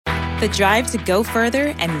The drive to go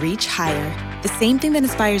further and reach higher. The same thing that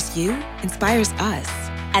inspires you inspires us.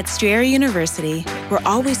 At Strayer University, we're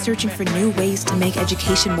always searching for new ways to make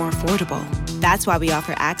education more affordable. That's why we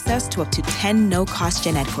offer access to up to 10 no-cost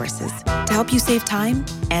gen ed courses to help you save time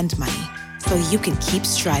and money so you can keep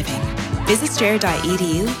striving. Visit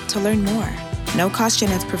strayer.edu to learn more. No-cost gen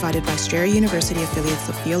eds provided by Strayer University affiliates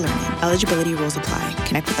Sophia Learning. Eligibility rules apply.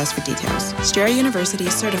 Connect with us for details. Strayer University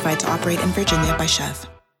is certified to operate in Virginia by Chev.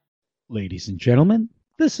 Ladies and gentlemen,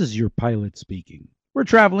 this is your pilot speaking. We're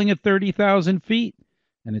traveling at 30,000 feet,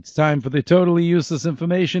 and it's time for the Totally Useless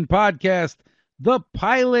Information Podcast, the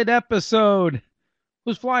pilot episode.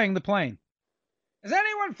 Who's flying the plane? Is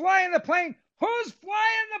anyone flying the plane? Who's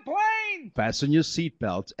flying the plane? Fasten your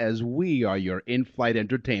seatbelts as we are your in-flight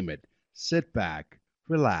entertainment. Sit back,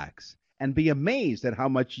 relax, and be amazed at how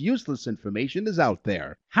much useless information is out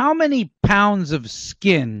there. How many pounds of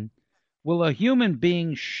skin will a human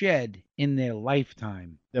being shed in their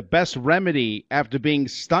lifetime? The best remedy after being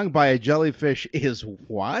stung by a jellyfish is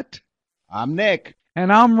what? I'm Nick.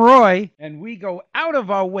 And I'm Roy, and we go out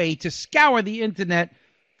of our way to scour the internet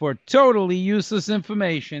for totally useless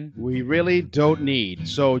information we really don't need.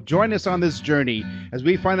 So join us on this journey as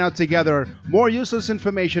we find out together more useless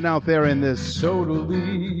information out there in this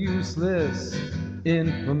totally useless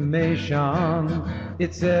information.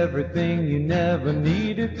 It's everything you never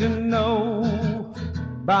needed to know.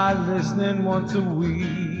 By listening once a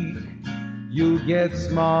week, you'll get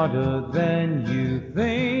smarter than you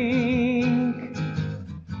think.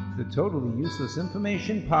 The Totally Useless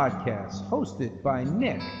Information Podcast, hosted by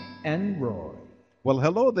Nick and Roy. Well,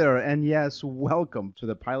 hello there, and yes, welcome to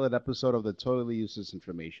the pilot episode of the Totally Useless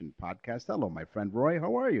Information Podcast. Hello, my friend Roy.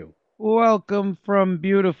 How are you? Welcome from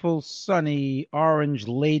beautiful, sunny,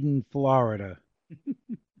 orange-laden Florida.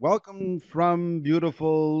 Welcome from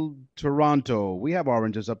beautiful Toronto. We have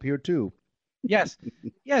oranges up here, too. Yes,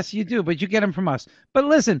 yes, you do, but you get them from us. But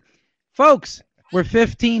listen, folks, we're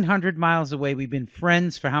 1,500 miles away. We've been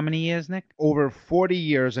friends for how many years, Nick? Over 40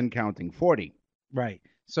 years and counting. 40. Right.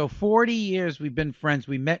 So 40 years we've been friends.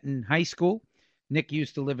 We met in high school. Nick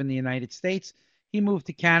used to live in the United States. He moved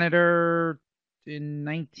to Canada in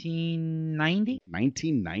 1990?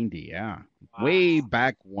 1990, yeah. Wow. Way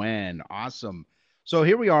back when. Awesome. So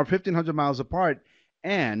here we are, 1,500 miles apart,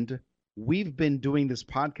 and we've been doing this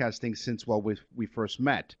podcasting since, well, we first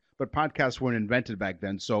met. But podcasts weren't invented back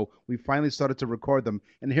then, so we finally started to record them.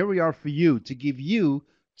 And here we are for you, to give you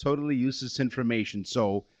totally useless information.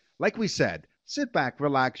 So, like we said, sit back,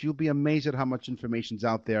 relax. You'll be amazed at how much information's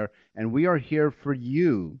out there, and we are here for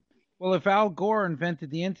you. Well, if Al Gore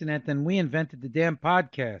invented the internet, then we invented the damn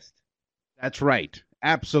podcast. That's right.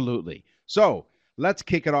 Absolutely. So, let's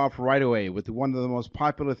kick it off right away with one of the most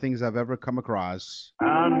popular things I've ever come across.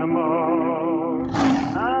 Animals,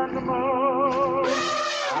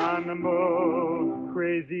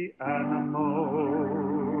 crazy animals.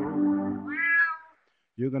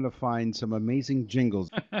 You're going to find some amazing jingles.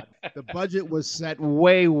 The budget was set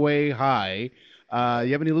way, way high.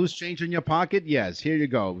 You have any loose change in your pocket? Yes, here you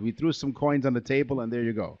go. We threw some coins on the table, and there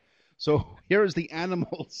you go. So here is the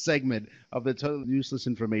animal segment of the Totally Useless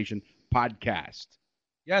Information Podcast.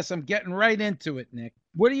 Yes, I'm getting right into it, Nick.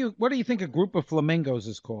 What do you think a group of flamingos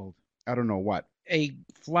is called? I don't know what. A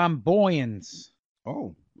flamboyance.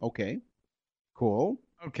 Oh, okay. Cool.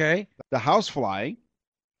 Okay. The housefly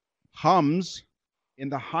hums in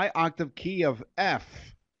the high octave key of F.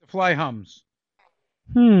 The fly hums.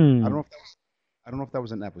 I don't know if that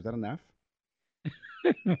was an F. Was that an F?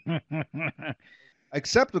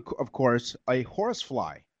 Except, of course, a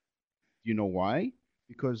horsefly. Do you know why?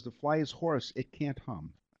 Because the fly is hoarse. It can't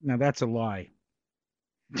hum. Now, that's a lie.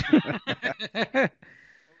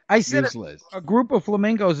 I said a group of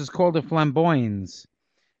flamingos is called a flamboyance.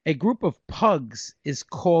 A group of pugs is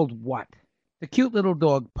called what? The cute little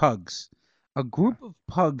dog pugs. A group of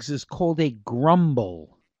pugs is called a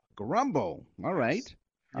grumble. Grumble. All right. Yes.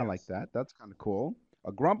 I like that. That's kind of cool.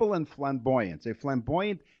 A grumble and flamboyance. A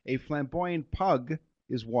flamboyant pug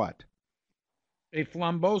is what? A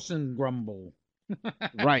flamboyant grumble.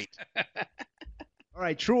 Right. All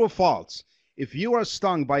right. True or false? If you are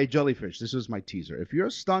stung by a jellyfish, this is my teaser. If you're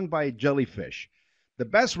stung by a jellyfish, the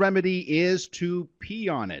best remedy is to pee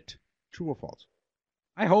on it. True or false?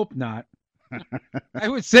 I hope not. I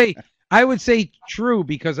would say true,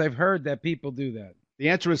 because I've heard that people do that. The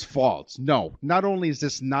answer is false. No, not only is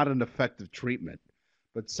this not an effective treatment,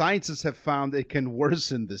 but scientists have found it can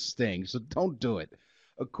worsen the sting, so don't do it.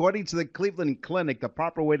 According to the Cleveland Clinic, the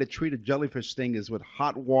proper way to treat a jellyfish sting is with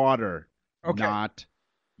hot water, not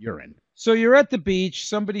urine. So you're at the beach.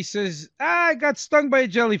 Somebody says, I got stung by a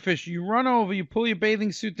jellyfish. You run over, you pull your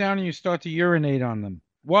bathing suit down, and you start to urinate on them.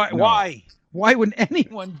 Why? No. Why? Why would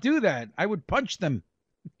anyone do that? I would punch them.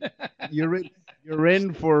 You're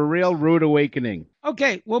in for a real rude awakening.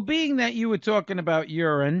 Okay, well, being that you were talking about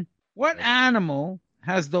urine, what animal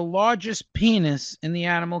has the largest penis in the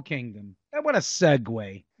animal kingdom? What a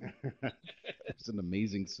segue. It's an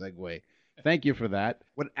amazing segue. Thank you for that.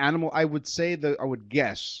 What animal? I would say that I would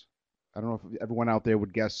guess. I don't know if everyone out there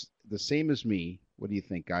would guess the same as me. What do you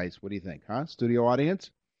think, guys? What do you think, huh? Studio audience?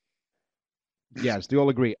 Yes, do you all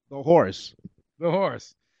agree? The horse. The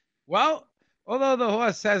horse. Well, although the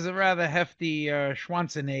horse has a rather hefty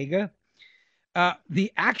Schwarzenegger,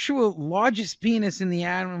 the actual largest penis in the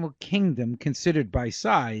animal kingdom, considered by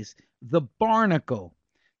size, the barnacle,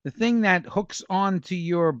 the thing that hooks onto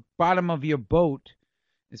your bottom of your boat,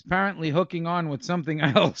 is apparently hooking on with something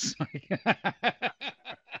else.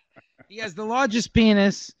 He has the largest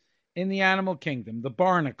penis in the animal kingdom, the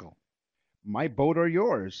barnacle. My boat or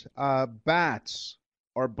yours? Bats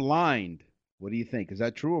are blind. What do you think? Is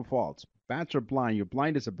that true or false? Bats are blind. You're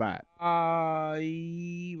blind as a bat.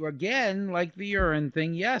 Again, like the urine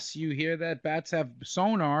thing, yes, you hear that bats have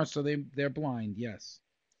sonar, so they're blind, yes.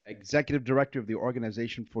 Executive director of the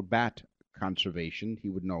Organization for Bat Conservation, he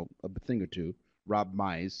would know a thing or two, Rob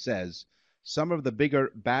Mize, says some of the bigger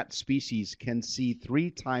bat species can see 3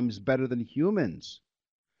 times better than humans.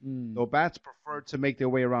 Though bats prefer to make their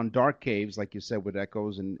way around dark caves, like you said, with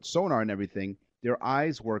echoes and sonar and everything, their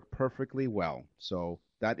eyes work perfectly well. So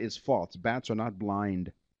that is false. Bats are not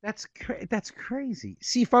blind. That's crazy.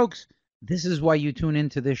 See, folks, this is why you tune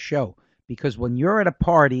into this show. Because when you're at a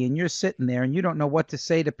party and you're sitting there and you don't know what to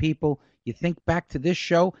say to people, you think back to this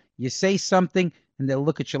show, you say something, and they'll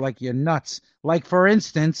look at you like you're nuts. Like, for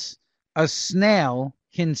instance, a snail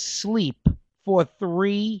can sleep for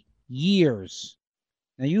 3 years.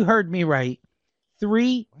 Now, you heard me right.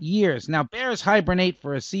 3 years. Now, bears hibernate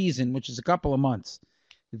for a season, which is a couple of months.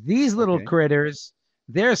 These little critters,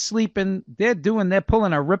 they're sleeping, they're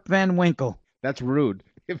pulling a Rip Van Winkle. That's rude.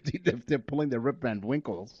 If they're pulling their Rip Van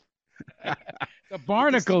Winkles. The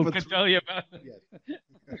barnacle can tell you about it.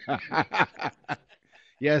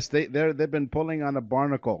 Yes, they've been pulling on a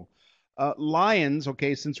barnacle. Lions,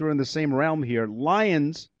 okay, since we're in the same realm here,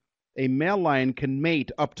 lions, a male lion can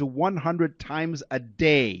mate up to 100 times a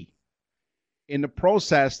day in a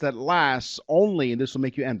process that lasts only, and this will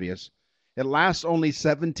make you envious, it lasts only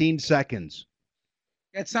 17 seconds.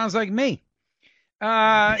 That sounds like me.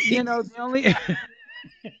 The only...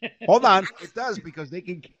 Hold on, it does, because they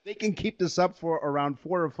can keep this up for around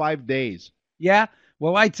 4 or 5 days. Yeah?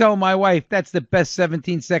 Well, I tell my wife that's the best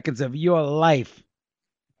 17 seconds of your life.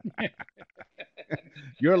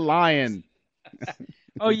 You're lying.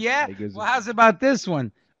 Oh, yeah? Well, how's about this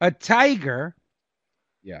one? A tiger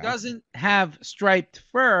doesn't have striped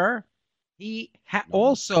fur. He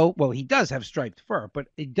he does have striped fur, but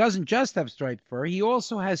it doesn't just have striped fur. He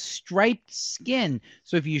also has striped skin.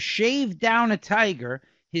 So if you shave down a tiger,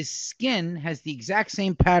 his skin has the exact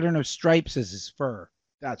same pattern of stripes as his fur.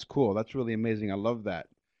 That's cool. That's really amazing. I love that.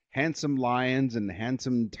 Handsome lions and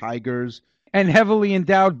handsome tigers. And heavily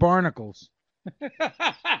endowed barnacles.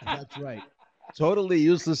 That's right. Totally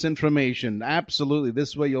useless information. Absolutely.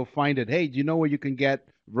 This way you'll find it. Hey, do you know where you can get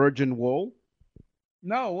virgin wool?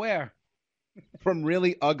 No, where? From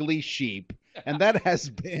really ugly sheep. And that has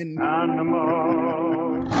been...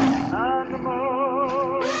 Animal,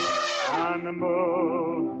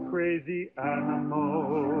 crazy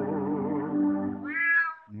animal.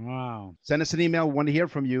 Wow. Send us an email. We want to hear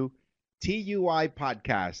from you.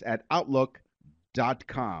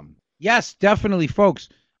 TUIpodcast@outlook.com. Yes, definitely, folks.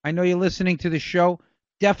 I know you're listening to the show.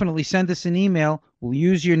 Definitely send us an email. We'll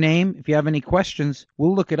use your name. If you have any questions,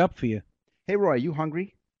 we'll look it up for you. Hey, Roy, are you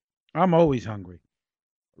hungry? I'm always hungry.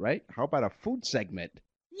 Right? How about a food segment?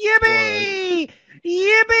 Yippee!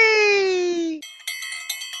 Yippee!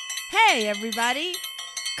 Hey, everybody!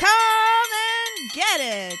 Come and get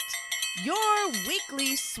it! Your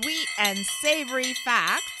weekly sweet and savory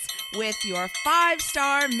facts with your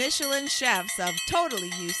 5-star Michelin chefs of totally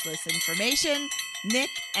useless information, Nick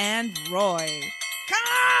and Roy.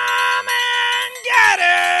 Come and get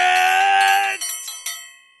it!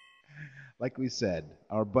 Like we said,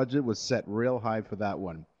 our budget was set real high for that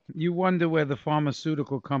one. You wonder where the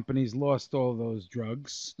pharmaceutical companies lost all those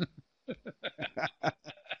drugs.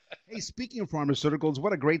 Hey, speaking of pharmaceuticals,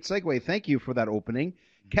 what a great segue. Thank you for that opening.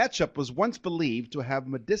 Ketchup was once believed to have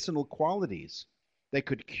medicinal qualities. They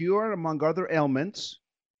could cure, among other ailments,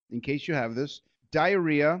 in case you have this,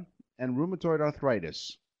 diarrhea and rheumatoid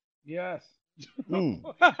arthritis. Yes.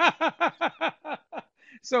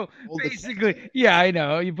 So All the basically, yeah, I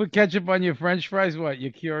know. You put ketchup on your French fries. What?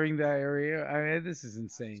 You're curing diarrhea? I mean, this is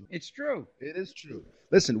insane. It's true. It is true.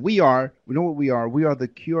 Listen, we know what we are. We are the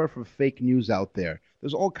cure for fake news out there.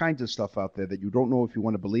 There's all kinds of stuff out there that you don't know if you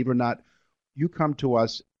want to believe or not. You come to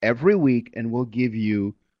us every week and we'll give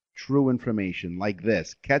you true information like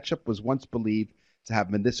this. Ketchup was once believed to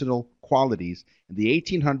have medicinal qualities. In the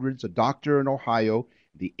 1800s, a doctor in Ohio,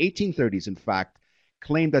 in the 1830s, in fact,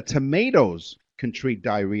 claimed that tomatoes can treat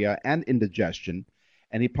diarrhea and indigestion,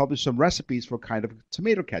 and he published some recipes for kind of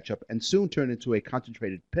tomato ketchup and soon turned into a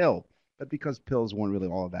concentrated pill. But because pills weren't really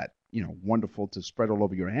all that, wonderful to spread all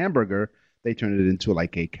over your hamburger, they turned it into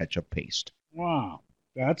like a ketchup paste. Wow,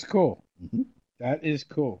 that's cool. Mhm. That is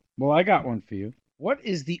cool. Well, I got one for you. What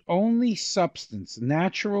is the only substance,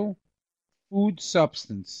 natural food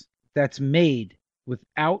substance, that's made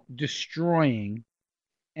without destroying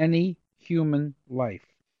any human life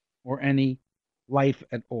or any life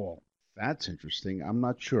at all? That's interesting. I'm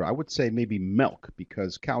not sure. I would say maybe milk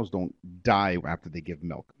because cows don't die after they give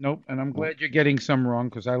milk. Nope, and I'm glad you're getting some wrong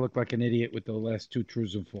because I look like an idiot with the last two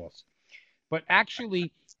truths and false. But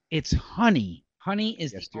actually, it's honey. Honey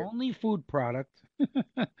is Yes, the dear. only food product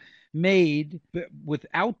made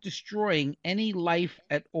without destroying any life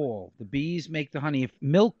at all. The bees make the honey. If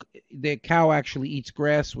milk, the cow actually eats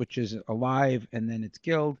grass, which is alive, and then it's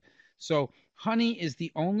killed. So honey is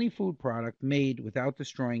the only food product made without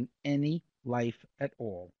destroying any life at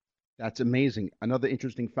all. That's amazing. Another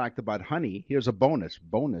interesting fact about honey. Here's a bonus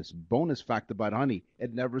fact about honey.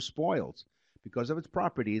 It never spoils. Because of its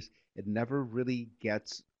properties, it never really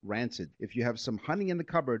gets rancid. If you have some honey in the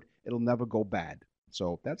cupboard, it'll never go bad.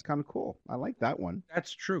 So that's kind of cool. I like that one.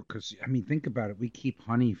 That's true because, I mean, think about it. We keep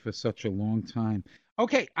honey for such a long time.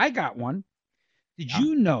 Okay, I got one. Did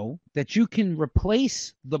you know that you can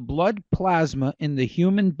replace the blood plasma in the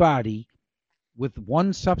human body with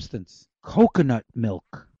one substance? Coconut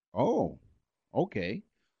milk. Oh, okay.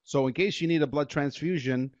 So in case you need a blood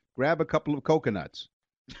transfusion, grab a couple of coconuts.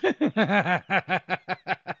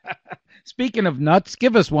 Speaking of nuts,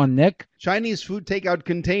 give us one, Nick. Chinese food takeout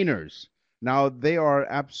containers. Now, they are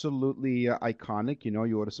absolutely iconic.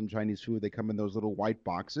 You order some Chinese food, they come in those little white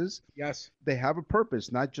boxes. Yes. They have a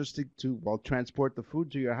purpose, not just to transport the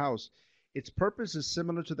food to your house. Its purpose is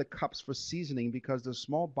similar to the cups for seasoning because the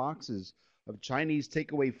small boxes of Chinese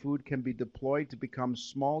takeaway food can be deployed to become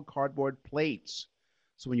small cardboard plates.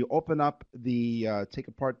 So when you take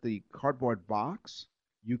apart the cardboard box,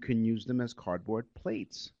 you can use them as cardboard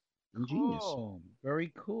plates. Ingenious. Oh,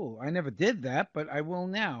 very cool. I never did that, but I will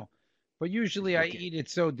now. But usually I Okay. eat it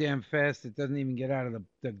so damn fast it doesn't even get out of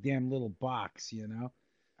the damn little box,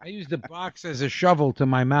 I use the box as a shovel to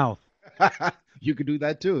my mouth. You could do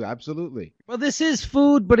that too, absolutely. Well, this is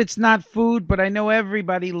food, but it's not food. But I know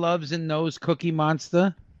everybody loves and knows Cookie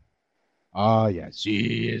Monster. Ah, yes,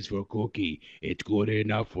 C is for cookie. It's good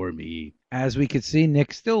enough for me. As we could see,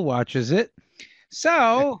 Nick still watches it.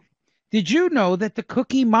 So, did you know that the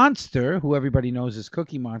Cookie Monster, who everybody knows as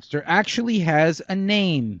Cookie Monster, actually has a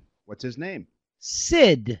name? What's his name?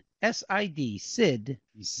 Sid. S-I-D. Sid.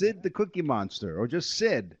 Sid the Cookie Monster, or just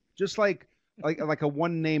Sid, just like a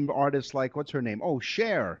one-named artist. Like what's her name? Oh,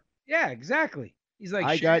 Cher, Yeah, exactly. He's like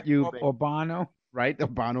I Cher got you, or Bono. right?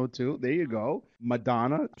 Bono too. There you go.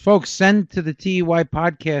 Madonna. Folks, send to the TEY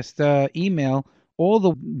podcast email all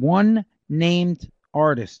the one named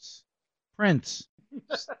artists. Prince.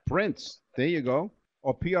 Prince. There you go.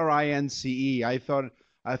 Or Prince. I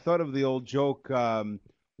thought of the old joke.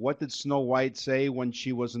 What did Snow White say when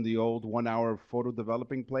she was in the old 1 hour photo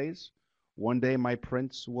developing plays? One day my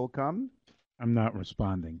prince will come. I'm not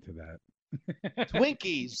responding to that.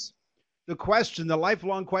 Twinkies. The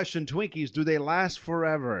lifelong question: Twinkies, do they last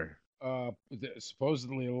forever?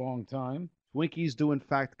 Supposedly a long time. Twinkies do in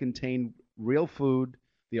fact contain real food.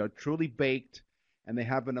 They are truly baked, and they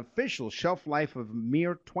have an official shelf life of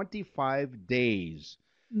mere 25 days.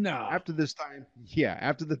 No. After this time,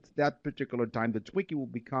 that particular time, the Twinkie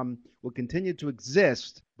will continue to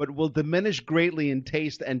exist, but will diminish greatly in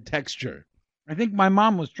taste and texture. I think my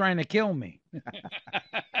mom was trying to kill me.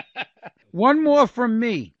 One more from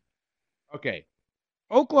me. Okay.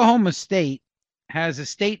 Oklahoma State has a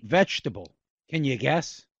state vegetable. Can you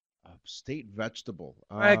guess? State vegetable.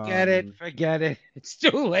 Forget it. Forget it. It's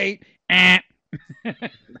too late. Eh.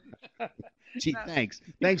 Gee, thanks.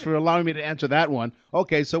 Thanks for allowing me to answer that one.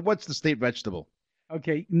 Okay, so what's the state vegetable?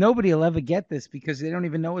 Okay, nobody will ever get this because they don't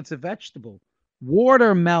even know it's a vegetable.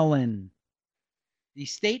 Watermelon. The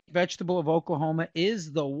state vegetable of Oklahoma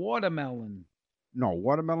is the watermelon. No,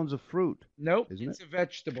 watermelon's a fruit. Nope, Isn't it's a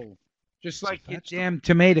vegetable. Just It's a like your vegetable. damn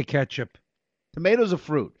tomato ketchup. Tomatoes are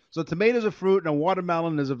fruit. So tomatoes are fruit and a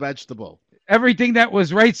watermelon is a vegetable. Everything that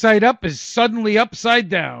was right side up is suddenly upside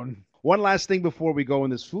down. One last thing before we go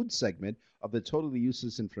in this food segment of the Totally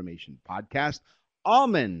Useless Information podcast.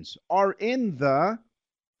 Almonds are in the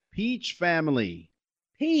peach family.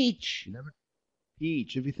 Peach.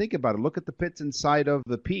 Peach. If you think about it, look at the pits inside of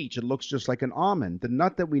the peach. It looks just like an almond. The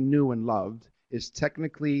nut that we knew and loved is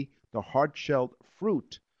technically the hard-shelled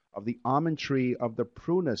fruit of the almond tree of the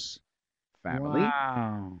prunus family.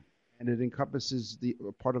 Wow. And it encompasses the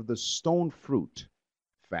part of the stone fruit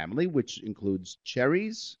family, which includes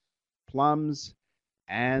cherries, plums,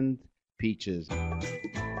 and peaches.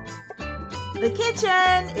 The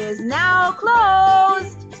kitchen is now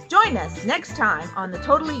closed. Join us next time on the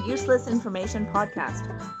Totally Useless Information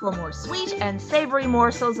podcast for more sweet and savory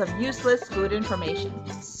morsels of useless food information.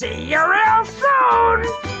 See you real soon!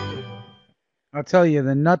 I'll tell you,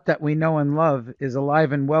 the nut that we know and love is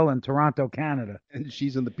alive and well in Toronto, Canada. And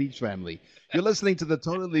she's in the peach family. You're listening to the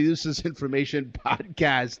Totally Useless Information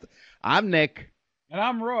podcast. I'm Nick. And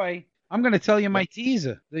I'm Roy. I'm going to tell you my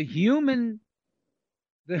teaser. A human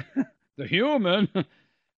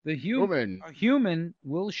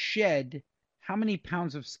will shed how many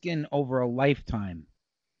pounds of skin over a lifetime?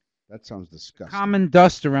 That sounds disgusting. Common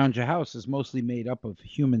dust around your house is mostly made up of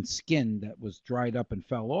human skin that was dried up and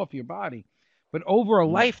fell off your body. But over a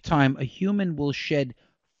lifetime, a human will shed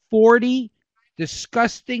 40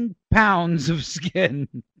 disgusting pounds of skin.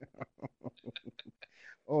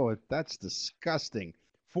 Oh, that's disgusting.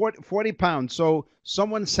 40 pounds. So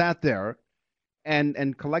someone sat there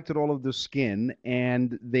and collected all of the skin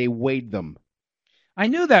and they weighed them. I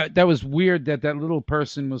knew that was weird that little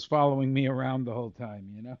person was following me around the whole time,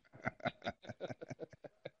 you know?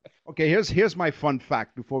 Okay, here's my fun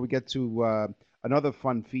fact before we get to another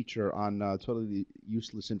fun feature on Totally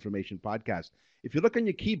Useless Information podcast. If you look on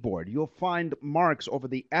your keyboard, you'll find marks over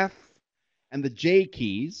the F and the J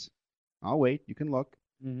keys. I'll wait. You can look.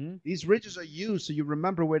 Mm-hmm. These ridges are used so you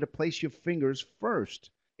remember where to place your fingers first.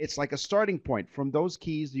 It's like a starting point. From those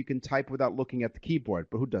keys, you can type without looking at the keyboard.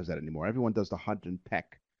 But who does that anymore? Everyone does the hunt and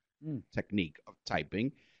peck technique of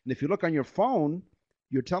typing. And if you look on your phone,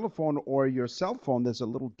 your telephone or your cell phone, there's a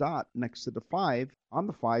little dot next to the 5 on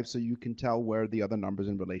the 5 so you can tell where the other number is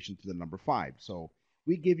in relation to the number 5. So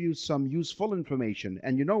we give you some useful information.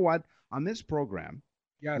 And you know what? On this program,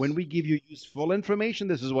 Yes. when we give you useful information,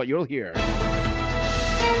 this is what you'll hear.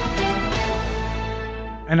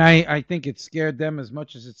 And I think it scared them as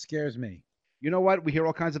much as it scares me. You know what? We hear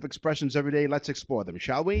all kinds of expressions every day. Let's explore them,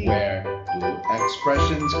 shall we? Where do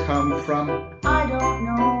expressions come from? I don't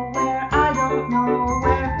know where, I don't know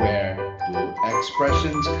where. Where do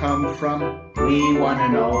expressions come from? We want to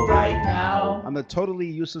know right now. On the Totally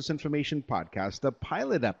Useless Information podcast, the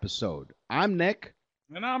pilot episode. I'm Nick.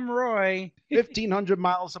 And I'm Roy. 1,500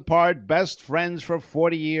 miles apart, best friends for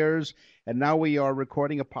 40 years. And now we are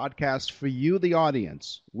recording a podcast for you, the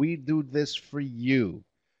audience. We do this for you.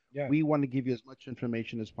 Yeah. We want to give you as much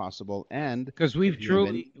information as possible. And Because we've if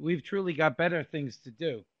you have truly got better things to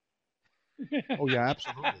do. Oh, yeah,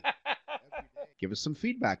 absolutely. Give us some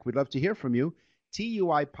feedback. We'd love to hear from you.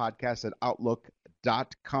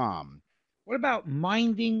 TUIpodcast@outlook.com. What about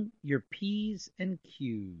minding your P's and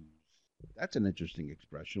Q's? That's an interesting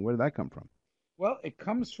expression. Where did that come from? Well, it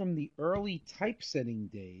comes from the early typesetting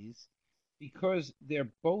days because they're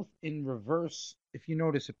both in reverse. If you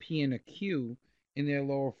notice a P and a Q in their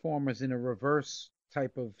lower form is in a reverse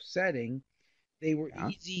type of setting, they were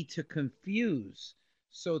easy to confuse.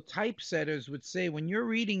 So typesetters would say, when you're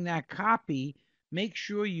reading that copy, make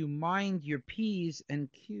sure you mind your P's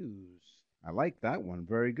and Q's. I like that one.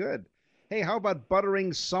 Very good. Hey, how about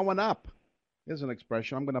buttering someone up? Here's an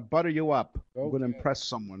expression. I'm going to butter you up. I'm going to Okay. impress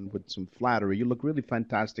someone with some flattery. You look really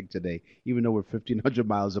fantastic today, even though we're 1,500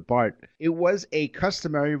 miles apart. It was a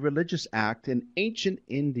customary religious act in ancient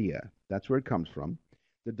India. That's where it comes from.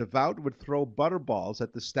 The devout would throw butter balls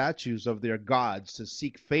at the statues of their gods to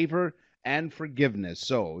seek favor and forgiveness.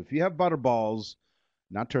 So if you have butter balls,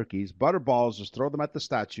 not turkeys, butter balls, just throw them at the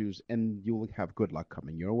statues and you will have good luck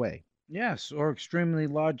coming your way. Yes, or extremely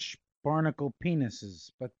large barnacle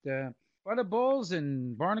penises. But butterballs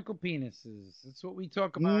and barnacle penises. That's what we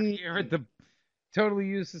talk about here at the Totally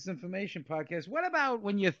Useless Information podcast. What about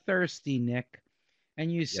when you're thirsty, Nick,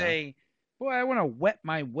 and you say, boy, I want to wet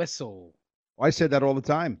my whistle? Well, I say that all the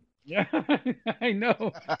time. Yeah, I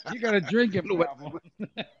know. You got a drinking Wet my problem.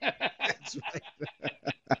 That's right.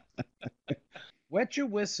 Wet your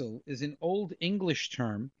whistle is an old English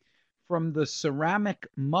term from the ceramic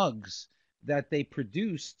mugs that they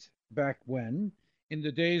produced back when, in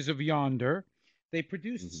the days of yonder, They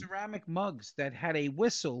produced Mhm. ceramic mugs that had a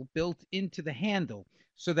whistle built into the handle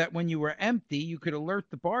so that when you were empty, you could alert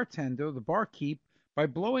the bartender, the barkeep, by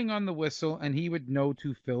blowing on the whistle and he would know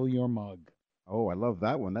to fill your mug. Oh, I love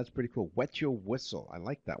that one. That's pretty cool. Wet your whistle. I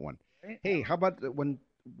like that one. Right? Hey, how about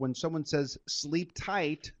when someone says sleep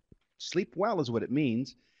tight, sleep well is what it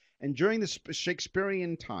means. And during the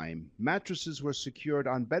Shakespearean time, mattresses were secured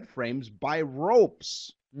on bed frames by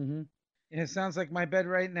ropes. Mm-hmm. It sounds like my bed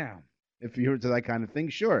right now. If you're into that kind of thing,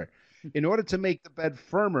 sure. In order to make the bed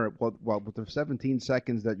firmer, well, with the 17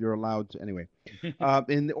 seconds that you're allowed to, anyway,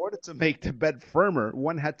 in order to make the bed firmer,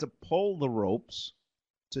 one had to pull the ropes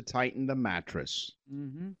to tighten the mattress.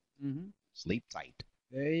 Mm-hmm. Mm-hmm. Sleep tight.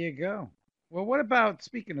 There you go. Well, what about,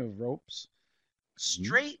 speaking of ropes,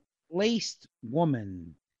 straight-laced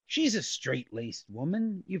woman? She's a straight-laced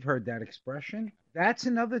woman. You've heard that expression. That's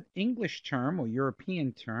another English term or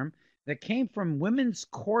European term that came from women's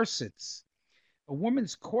corsets. A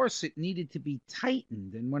woman's corset needed to be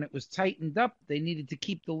tightened, and when it was tightened up, they needed to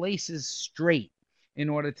keep the laces straight in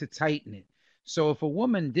order to tighten it. So if a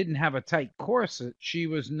woman didn't have a tight corset, she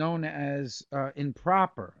was known as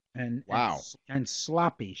improper and Wow. and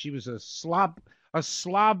sloppy. She was a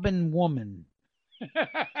slobbing woman.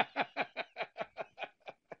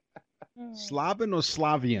 Slavian or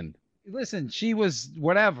Slavian? Listen, she was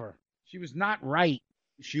whatever. She was not right.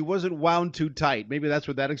 She wasn't wound too tight. Maybe that's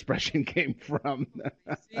where that expression came from.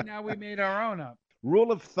 See, now we made our own up.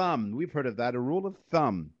 Rule of thumb. We've heard of that. A rule of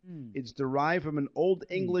thumb. It's derived from an Old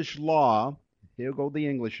English law. Here go the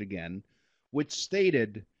English again, which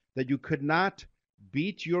stated that you could not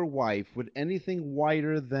beat your wife with anything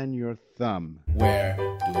wider than your thumb. Where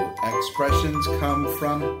do expressions come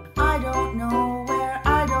from? I don't know where,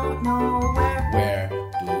 I don't know where. Where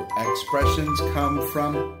do expressions come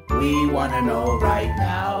from? We want to know right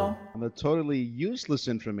now. On the Totally Useless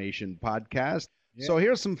Information podcast. Yeah. So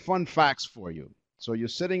here's some fun facts for you. So you're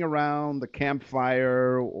sitting around the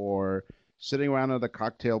campfire or sitting around at a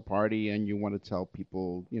cocktail party and you want to tell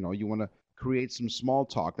people, you want to create some small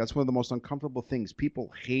talk. That's one of the most uncomfortable things.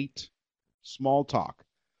 People hate small talk.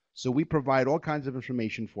 So we provide all kinds of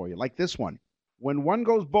information for you, like this one. When one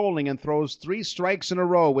goes bowling and throws 3 strikes in a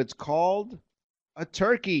row, it's called a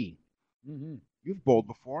turkey. Mm-hmm. You've bowled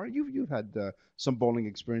before. You've had some bowling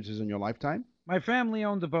experiences in your lifetime. My family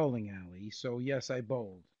owned a bowling alley, so yes, I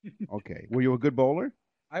bowled. Okay. Were you a good bowler?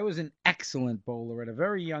 I was an excellent bowler at a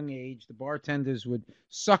very young age. The bartenders would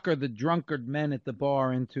sucker the drunkard men at the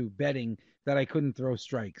bar into betting that I couldn't throw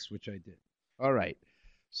strikes, which I did. All right.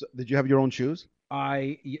 So did you have your own shoes?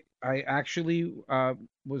 I actually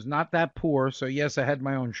was not that poor, so yes, I had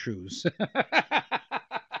my own shoes.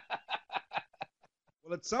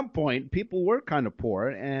 Well, at some point, people were kind of poor,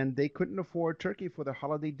 and they couldn't afford turkey for their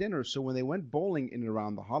holiday dinner. So when they went bowling in and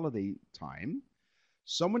around the holiday time,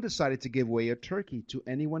 someone decided to give away a turkey to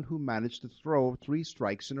anyone who managed to throw 3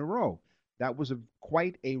 strikes in a row. That was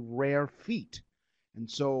quite a rare feat.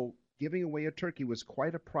 And so giving away a turkey was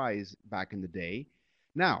quite a prize back in the day.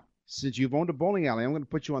 Now, since you've owned a bowling alley, I'm going to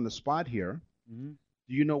put you on the spot here. Mm-hmm.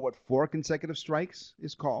 Do you know what 4 consecutive strikes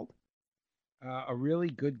is called? A really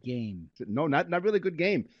good game. No, not really good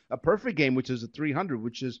game. A perfect game, which is a 300,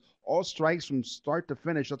 which is all strikes from start to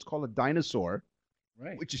finish. That's called a dinosaur,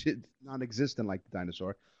 right? Which is non-existent like the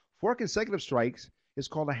dinosaur. 4 consecutive strikes is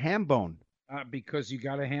called a ham bone. Because you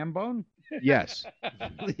got a ham bone? Yes.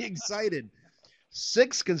 Really excited.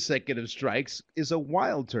 6 consecutive strikes is a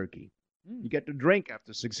wild turkey. You get to drink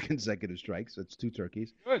after 6 consecutive strikes. That's 2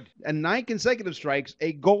 turkeys. Good. And 9 consecutive strikes,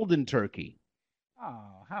 a golden turkey.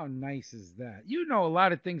 Oh, how nice is that? You know a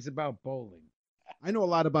lot of things about bowling. I know a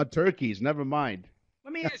lot about turkeys. Never mind.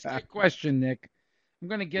 Let me ask you a question, Nick. I'm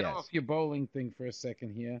going to get off your bowling thing for a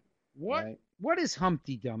second here. What is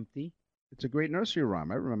Humpty Dumpty? It's a great nursery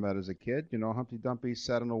rhyme. I remember that as a kid. Humpty Dumpty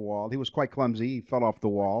sat on a wall. He was quite clumsy. He fell off the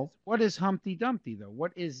wall. What is Humpty Dumpty, though?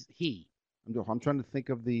 What is he? I'm trying to think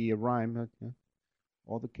of the rhyme.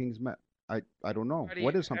 All the kings met. I don't know.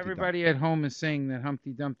 What is Humpty Everybody at home is saying that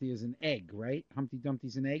Humpty Dumpty is an egg, right? Humpty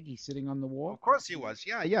Dumpty's an egg. He's sitting on the wall. Of course he was.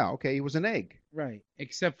 Yeah. Okay, he was an egg. Right,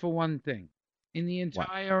 except for one thing. In the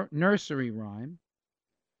entire nursery rhyme,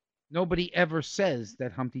 nobody ever says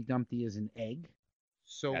that Humpty Dumpty is an egg.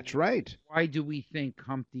 So that's right. Why do we think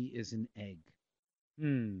Humpty is an egg?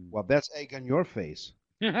 Well, that's egg on your face.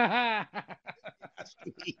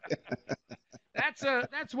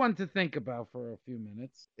 That's one to think about for a few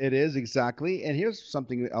minutes. It is, exactly. And here's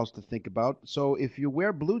something else to think about. So if you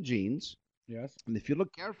wear blue jeans, yes, and if you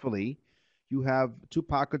look carefully, you have 2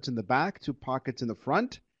 pockets in the back, 2 pockets in the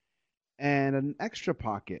front, and an extra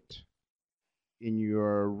pocket in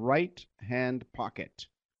your right hand pocket.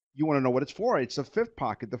 You want to know what it's for? It's the fifth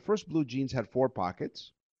pocket. The first blue jeans had 4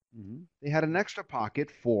 pockets. Mhm. They had an extra pocket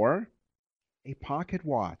for a pocket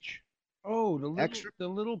watch. Oh, Extra. the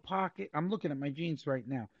little pocket. I'm looking at my jeans right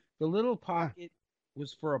now. The little pocket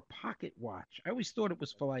was for a pocket watch. I always thought it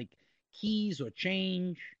was for like keys or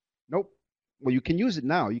change. Nope. Well, you can use it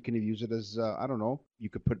now. You can use it as I don't know. You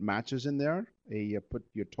could put matches in there. Put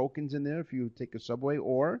your tokens in there if you take a subway,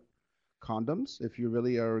 or condoms if you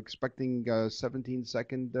really are expecting a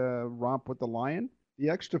 17-second romp with the lion.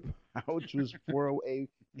 The extra pouch was for a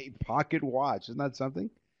pocket watch. Isn't that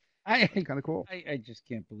something? I Kind of cool. I just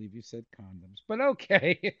can't believe you said condoms, but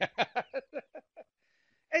okay.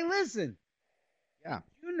 Hey, listen. Yeah.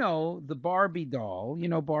 You know the Barbie doll. You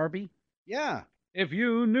know Barbie? Yeah. If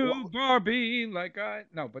you knew Well- Barbie like I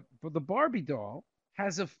no, but for the Barbie doll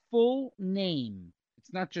has a full name.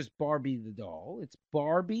 It's not just Barbie the doll. It's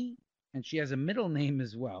Barbie, and she has a middle name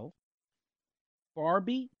as well.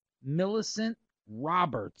 Barbie Millicent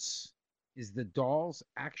Roberts is the doll's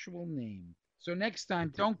actual name. So next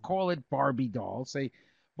time, don't call it Barbie doll. Say,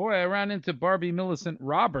 boy, I ran into Barbie Millicent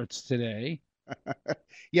Roberts today.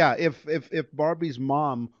 Yeah, if Barbie's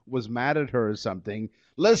mom was mad at her or something,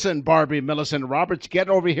 listen, Barbie Millicent Roberts, get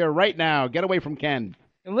over here right now. Get away from Ken.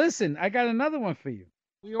 And listen, I got another one for you.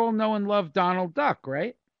 We all know and love Donald Duck,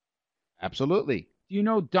 right? Absolutely. Do you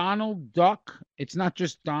know Donald Duck? It's not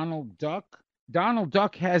just Donald Duck. Donald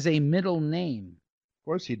Duck has a middle name. Of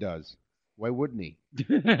course he does. Why wouldn't he?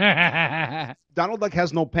 Exactly, Donald Duck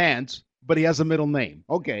has no pants, but he has a middle name.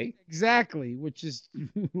 Okay. which is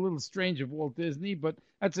a little strange of Walt Disney, but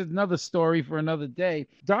that's another story for another day.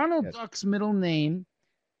 Donald Yes. Duck's middle name,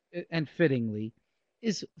 and fittingly,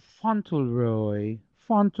 is Fauntleroy.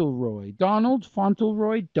 Fauntleroy. Donald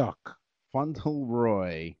Fauntleroy Duck.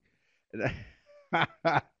 Fauntleroy.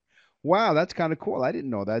 Wow, that's kind of cool. I didn't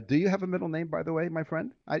know that. Do you have a middle name, by the way, my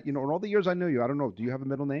friend? In all the years I knew you, I don't know. Do you have a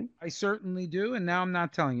middle name? I certainly do, and now I'm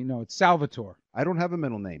not telling you. No, it's Salvatore. I don't have a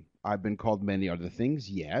middle name. I've been called many other things,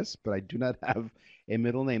 yes, but I do not have a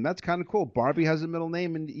middle name. That's kind of cool. Barbie has a middle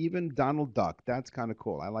name, and even Donald Duck. That's kind of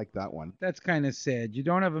cool. I like that one. That's kind of sad. You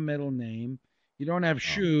don't have a middle name. You don't have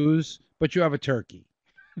shoes, but you have a turkey.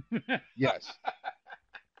 Yes.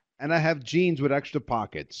 And I have jeans with extra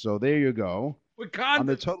pockets. So there you go. With On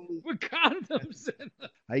the condoms. totally, With condoms.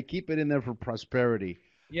 I keep it in there for prosperity.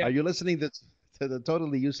 Yeah. You're listening to the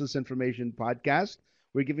Totally Useless Information podcast.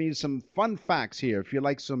 We're giving you some fun facts here. If you'd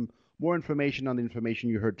like some more information on the information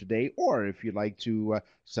you heard today, or if you'd like to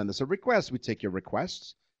send us a request, we take your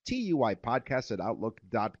requests.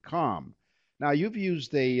 TUIpodcast@outlook.com. Now, you've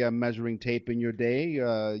used a measuring tape in your day.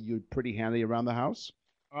 You're pretty handy around the house.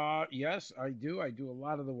 Yes, I do. I do a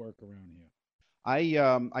lot of the work around here.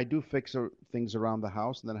 I do fix things around the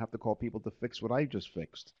house, and then I have to call people to fix what I just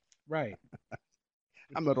fixed. Right.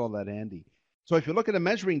 I'm not all that handy. So if you look at a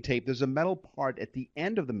measuring tape, there's a metal part at the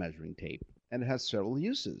end of the measuring tape, and it has several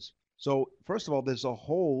uses. So first of all, there's a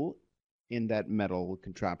hole in that metal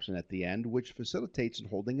contraption at the end, which facilitates in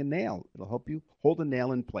holding a nail. It'll help you hold a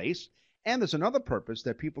nail in place. And there's another purpose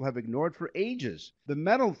that people have ignored for ages. The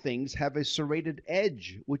metal things have a serrated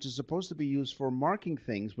edge, which is supposed to be used for marking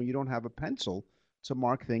things when you don't have a pencil to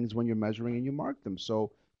mark things when you're measuring and you mark them.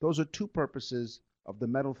 So those are two purposes of the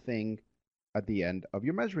metal thing at the end of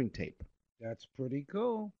your measuring tape. That's pretty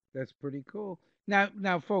cool. That's pretty cool.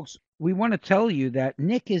 Now, folks, we want to tell you that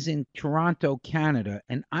Nick is in Toronto, Canada,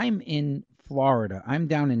 and I'm in Florida. I'm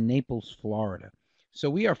down in Naples, Florida. So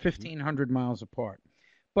we are 1,500 miles apart.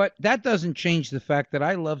 But that doesn't change the fact that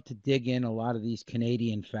I love to dig in a lot of these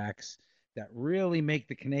Canadian facts that really make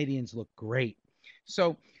the Canadians look great.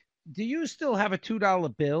 So, do you still have a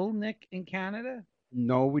 $2 bill, Nick, in Canada?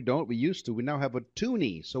 No, we don't. We used to. We now have a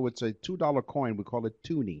toonie. So it's a $2 coin. We call it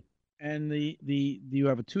toonie. And do you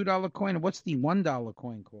have a $2 coin? And what's the $1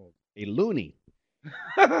 coin called? A loony.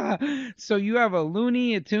 So you have a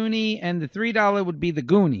loony, a toonie, and the $3 would be the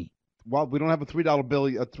goonie. Well, we don't have a $3 bill,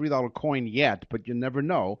 a $3 coin yet, but you never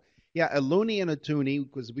know. Yeah, a loony and a toonie,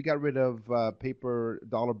 because we got rid of paper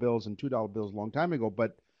dollar bills and $2 bills a long time ago.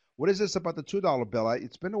 But what is this about the $2 bill?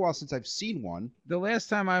 It's been a while since I've seen one. The last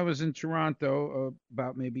time I was in Toronto,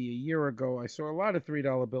 about maybe a year ago, I saw a lot of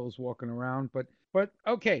 $3 bills walking around. But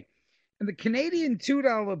okay, in the Canadian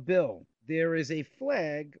 $2 bill, there is a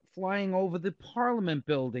flag flying over the Parliament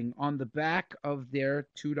building on the back of their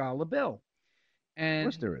 $2 bill. And, Of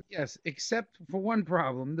course there is. yes, except for one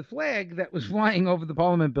problem. The flag that was flying over the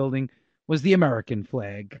Parliament building was the American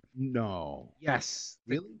flag. No. Yes.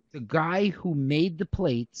 Really? The guy who made the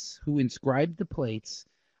plates, who inscribed the plates,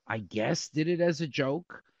 I guess did it as a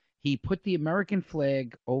joke. He put the American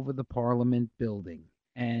flag over the Parliament building.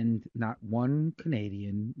 and not one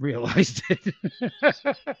Canadian realized it.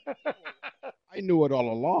 I knew it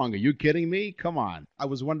all along. Are you kidding me? Come on. I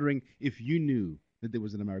was wondering if you knew that there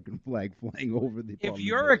was an American flag flying over the If Parliament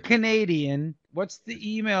you're a building. Canadian, what's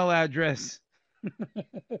the email address?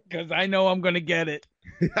 Because I know I'm going to get it.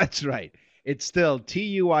 That's right. It's still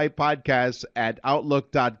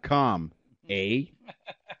tuipodcast@outlook.com. Eh?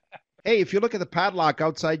 Hey, if you look at the padlock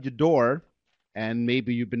outside your door, and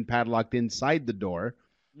maybe you've been padlocked inside the door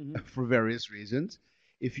for various reasons,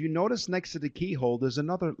 if you notice next to the keyhole, there's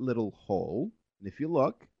another little hole. And if you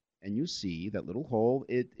look and you see that little hole,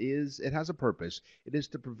 it has a purpose. It is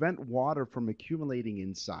to prevent water from accumulating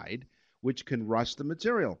inside, which can rust the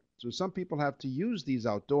material. So some people have to use these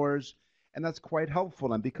outdoors, and that's quite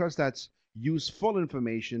helpful. And because that's useful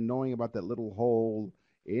information, knowing about that little hole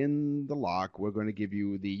in the lock, we're going to give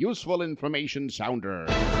you the useful information sounder.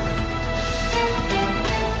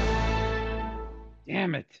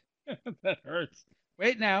 Damn it. That hurts.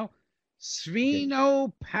 Wait now.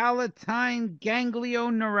 Sphenopalatine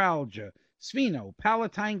ganglioneuralgia.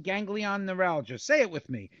 Sphenopalatine ganglioneuralgia. Say it with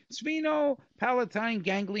me. Sphenopalatine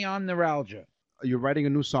ganglioneuralgia. Are you writing a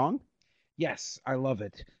new song? Yes, I love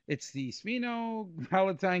it. It's the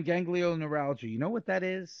sphenopalatine ganglioneuralgia. You know what that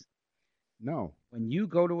is? No. When you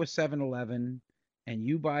go to a 7-Eleven and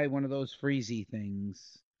you buy one of those freezy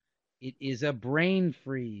things, it is a brain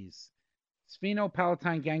freeze.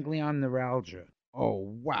 Sphenopalatine ganglioneuralgia.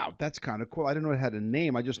 Oh, wow. That's kind of cool. I didn't know it had a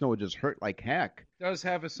name. I just know it just hurt like heck. Does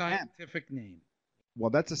have a scientific name. Well,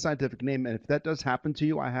 that's a scientific name. And if that does happen to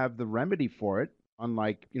you, I have the remedy for it.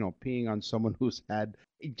 Unlike, peeing on someone who's had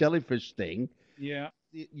a jellyfish sting. Yeah.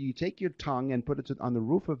 You take your tongue and put it on the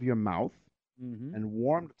roof of your mouth and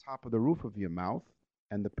warm the top of the roof of your mouth,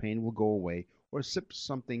 and the pain will go away. Or sip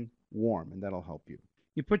something warm, and that'll help you.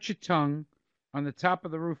 You put your tongue on the top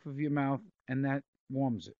of the roof of your mouth, and that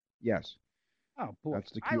warms it. Yes. Oh, boy.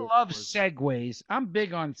 That's the I cure love for it. segues. I'm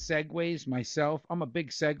big on segues myself. I'm a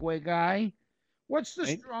big segue guy. What's the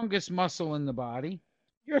Right. strongest muscle in the body?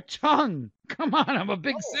 Your tongue. Come on, I'm a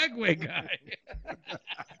big segue guy.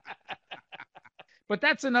 But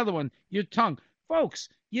that's another one, your tongue. Folks,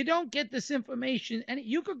 you don't get this information, and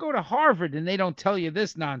you could go to Harvard and they don't tell you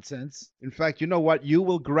this nonsense. In fact, you know what? You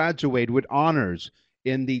will graduate with honors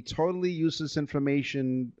in the Totally Useless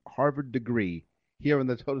Information Harvard degree here on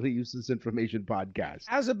the Totally Useless Information podcast.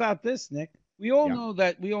 How's about this, Nick? We all Yeah. know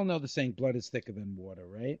the saying, blood is thicker than water,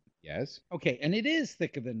 right? Yes. Okay, and it is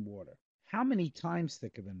thicker than water. How many times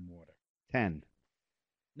thicker than water? 10.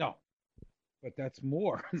 No, but that's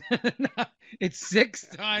more. It's 6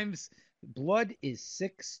 times. Blood is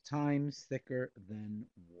 6 times thicker than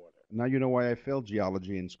water. Now you know why I failed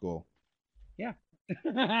geology in school. Yeah.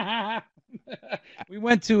 We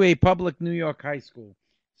went to a public New York high school,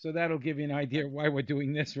 so that'll give you an idea why we're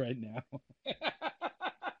doing this right now.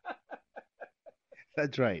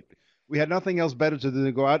 That's right. We had nothing else better to do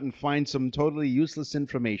than go out and find some totally useless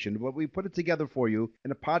information, but we put it together for you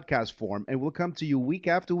in a podcast form, and we'll come to you week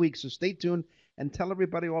after week. So stay tuned and tell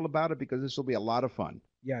everybody all about it, because this will be a lot of fun.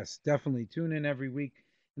 Yes, definitely. Tune in every week.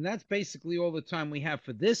 And that's basically all the time we have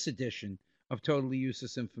for this edition of Totally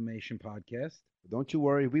Useless Information Podcast. But don't you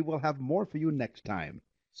worry, we will have more for you next time.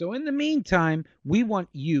 So in the meantime, we want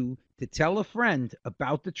you to tell a friend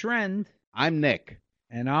about the trend. I'm Nick.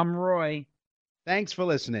 And I'm Roy. Thanks for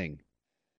listening.